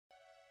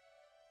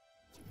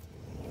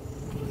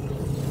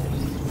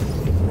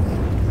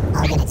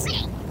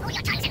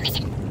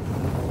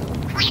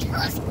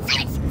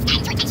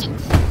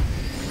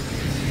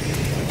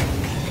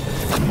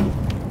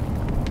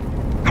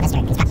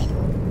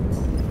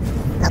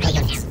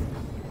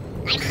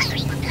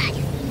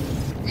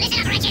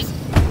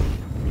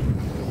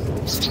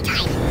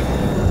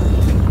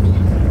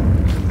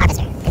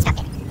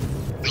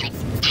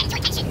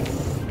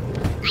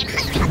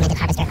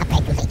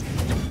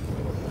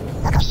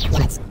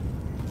units.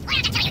 Why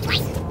did I tell you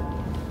twice?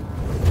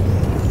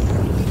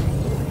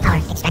 Power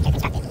extractor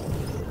constructed.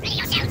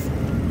 Radio sounds.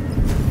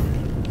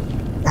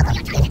 Local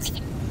units.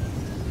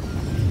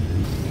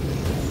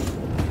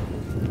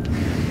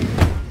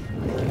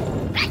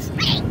 Rats,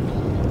 ready.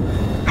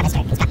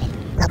 Harvester constructed.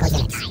 Local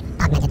units.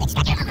 Augmented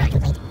extractor upgrade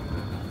complete.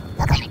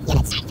 Local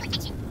units.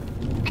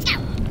 Let's go.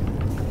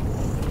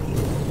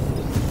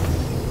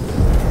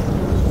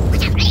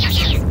 Watch out, radio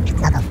sounds.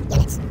 Local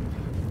units.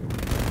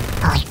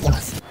 All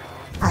units.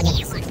 All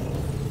units.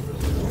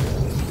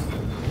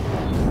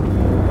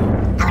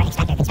 Power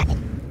extractor constructed.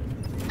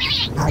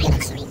 All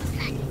units.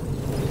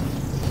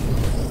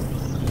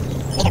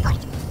 Leader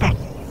point. Burn.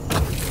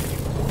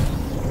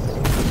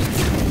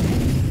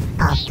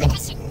 All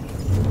units.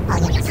 All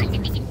units.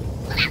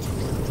 Move out.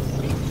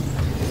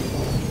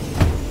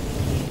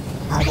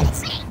 All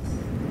units.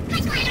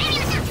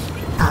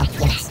 All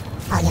units.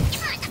 All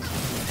units.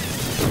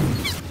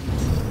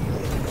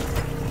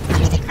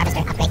 Augmented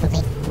harvester upgrade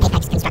complete.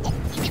 Apex constructed.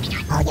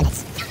 All units.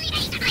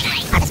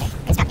 Harvester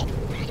constructed.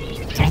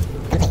 Turret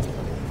complete.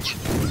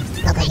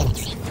 Local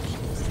units.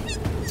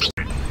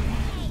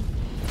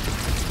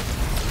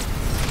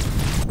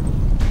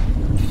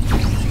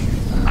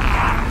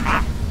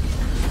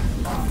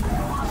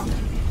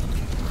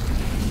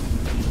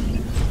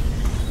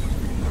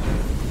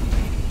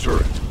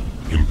 Turret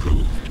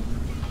improved.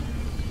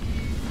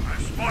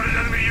 I've spotted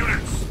enemy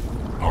units.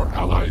 Our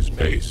allies'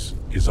 base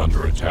is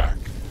under attack.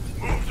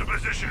 Move to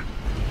position.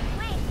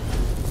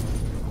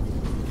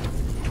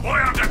 Do I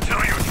have to tell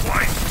you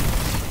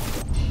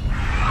twice?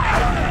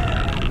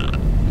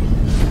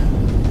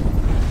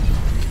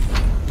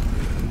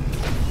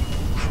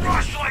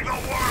 Crush like the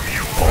worm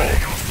you All ready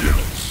to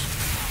units.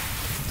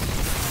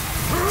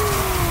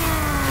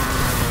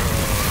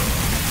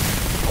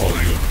 All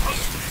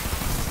units.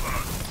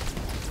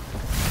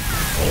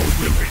 All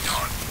units.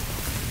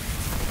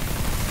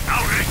 Now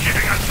we're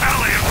keeping a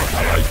tally Our of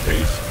allied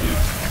base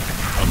is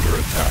under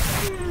attack.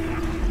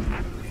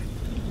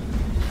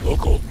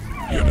 Local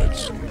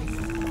units.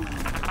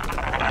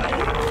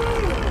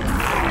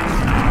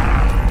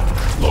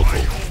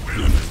 Local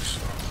units.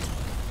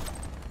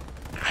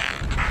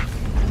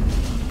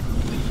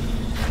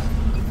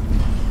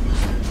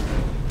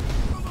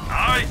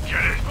 I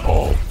get it.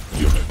 All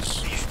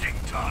units. Feasting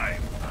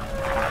time.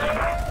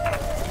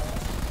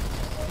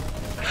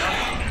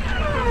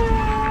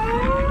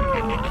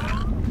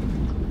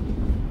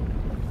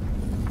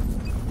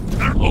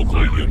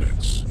 Local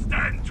units.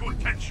 Stand to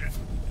attention.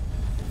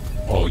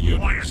 All Quiet,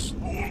 units.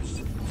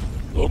 fools.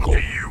 Local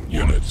What do you want?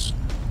 units.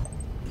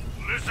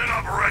 Listen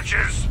up,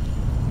 wretches.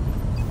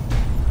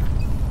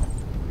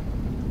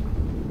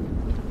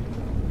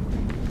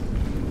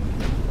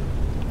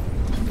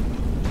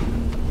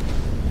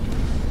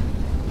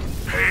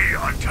 Pay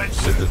attention.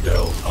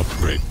 Citadel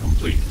upgrade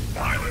complete.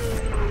 Pilot,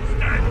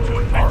 stand to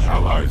Our attention.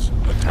 allies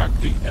attack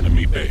the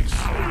enemy base.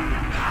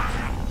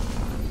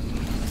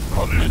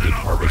 Augmented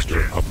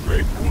harvester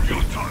upgrade Hold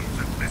your complete. tongues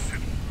and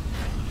listen.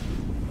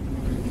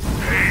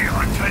 Pay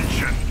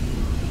attention.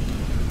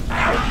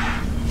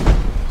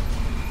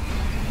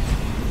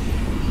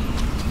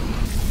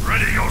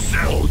 Ready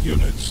yourself. All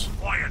units.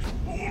 Quiet,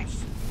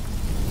 fools.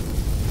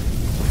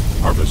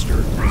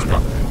 Harvester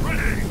constructed.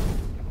 Ready.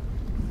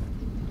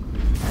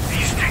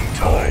 Feasting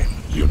All time.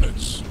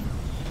 units.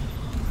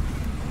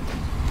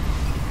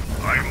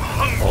 I'm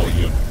hungry. All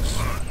units.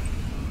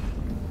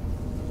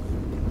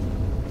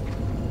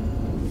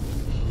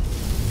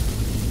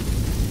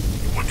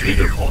 What do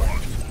Leader you point.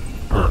 want?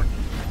 Earn.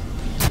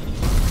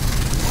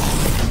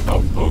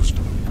 Outpost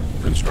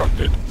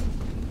constructed.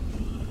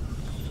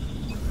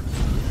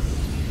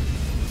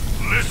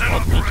 Listen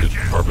up, Augmented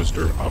wretches.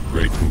 harvester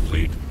upgrade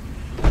complete.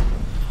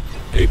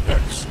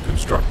 Apex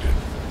constructed.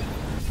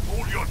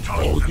 Hold your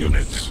tongues All and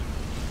units. listen.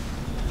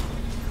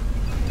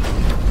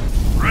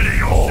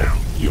 Ready All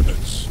yourself.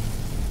 units.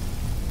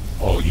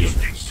 All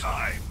Feasting units.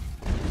 time.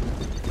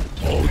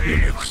 All Pay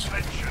units.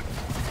 attention.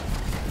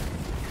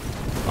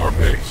 Our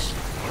base.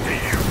 What do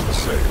you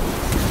Assailed.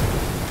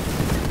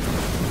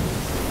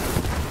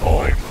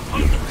 All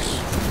units.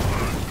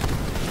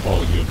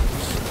 All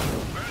units.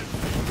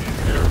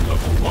 Air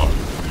level 1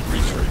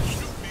 researched.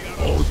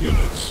 All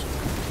units.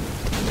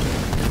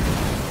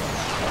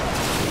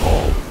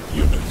 All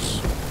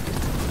units.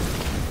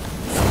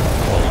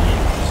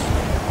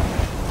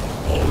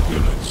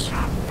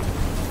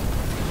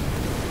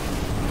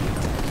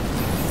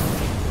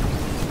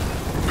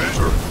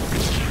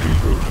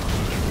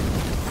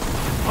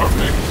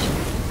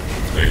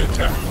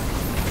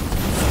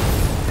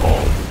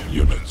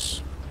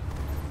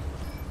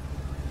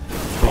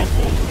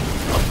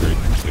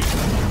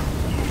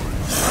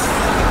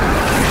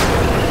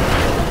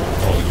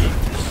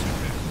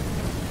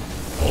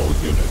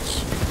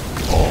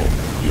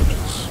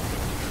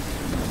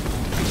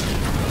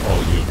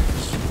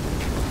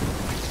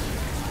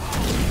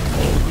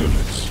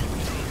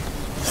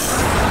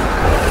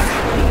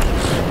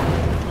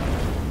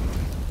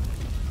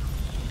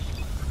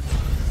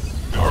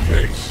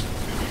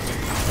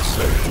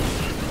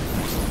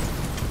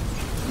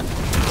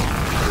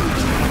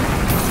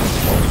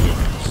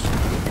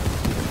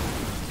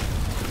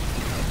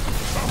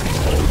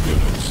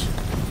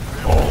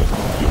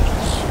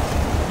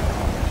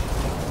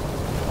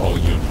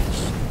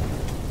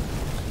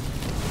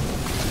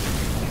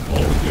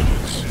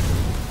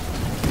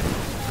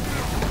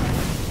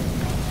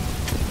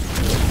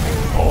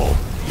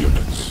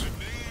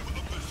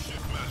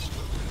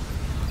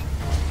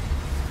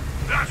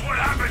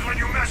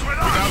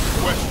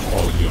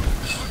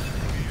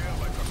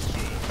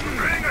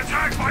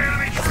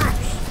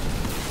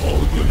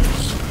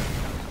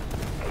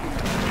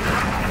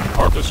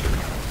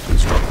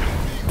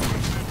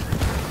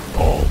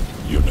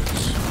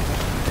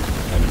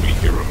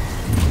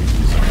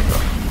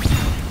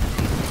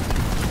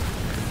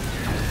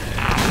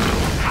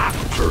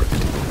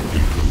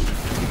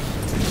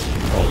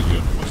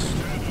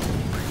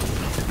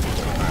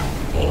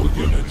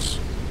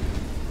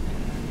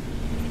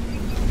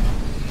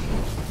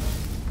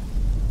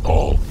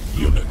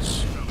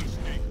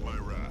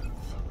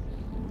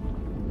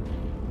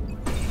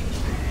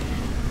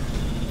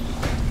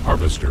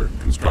 harvester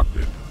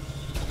constructed.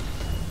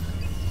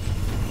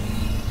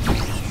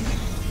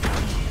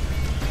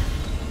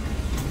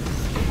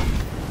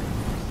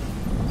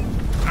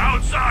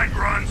 Outside,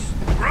 grunts!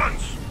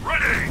 Grunts,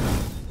 ready!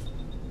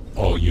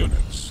 All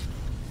units.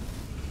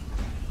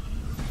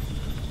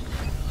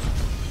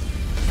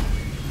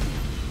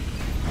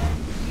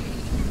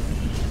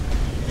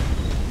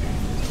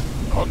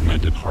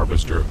 Augmented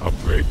harvester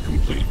upgrade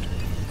complete.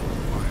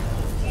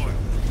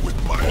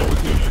 With my All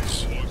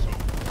units.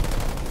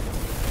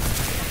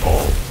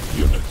 All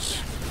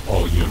units.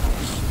 All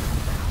units.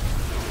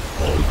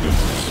 All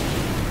units.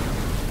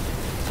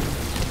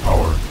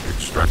 Power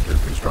extractor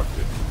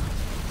constructed.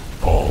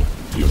 All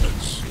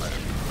units.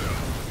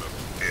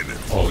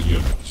 All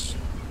units.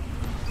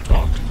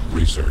 Taunt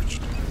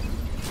researched.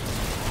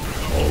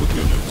 All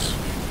units.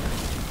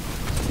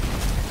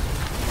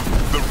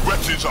 The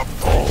wretches are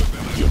All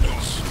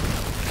units.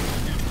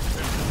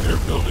 They're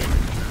building.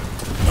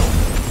 No.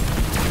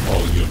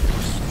 All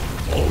units.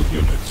 All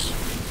units.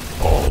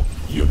 All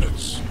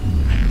units.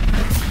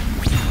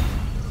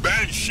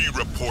 Banshee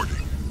reporting.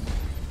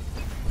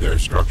 Their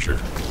structure.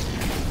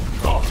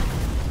 Gone.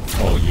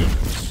 All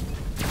units.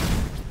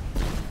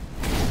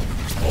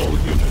 All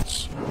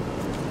units.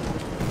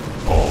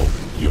 All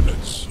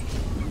units.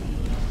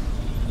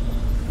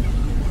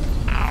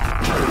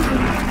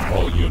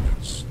 All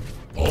units.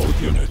 All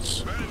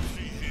units.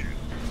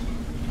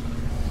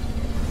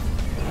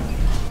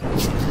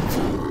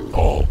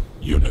 All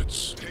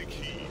units.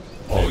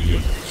 All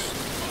units.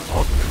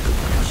 Augmented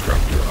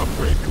constructor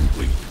upgrade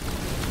complete.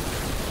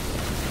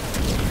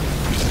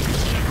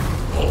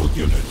 All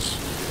units.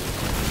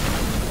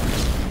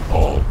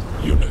 All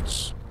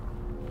units.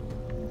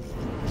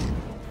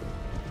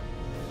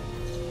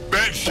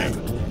 Banshee,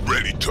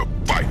 ready to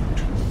fight.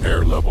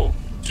 Air level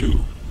 2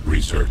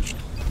 researched.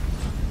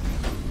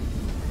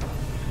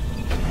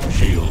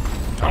 Shield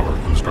tower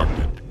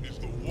constructed.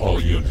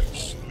 All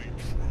units.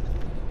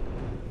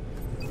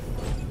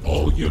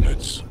 All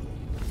units.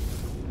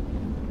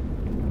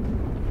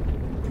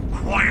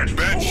 Quiet,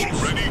 Banshee,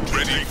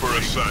 ready for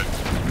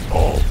assignment.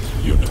 All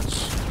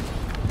units.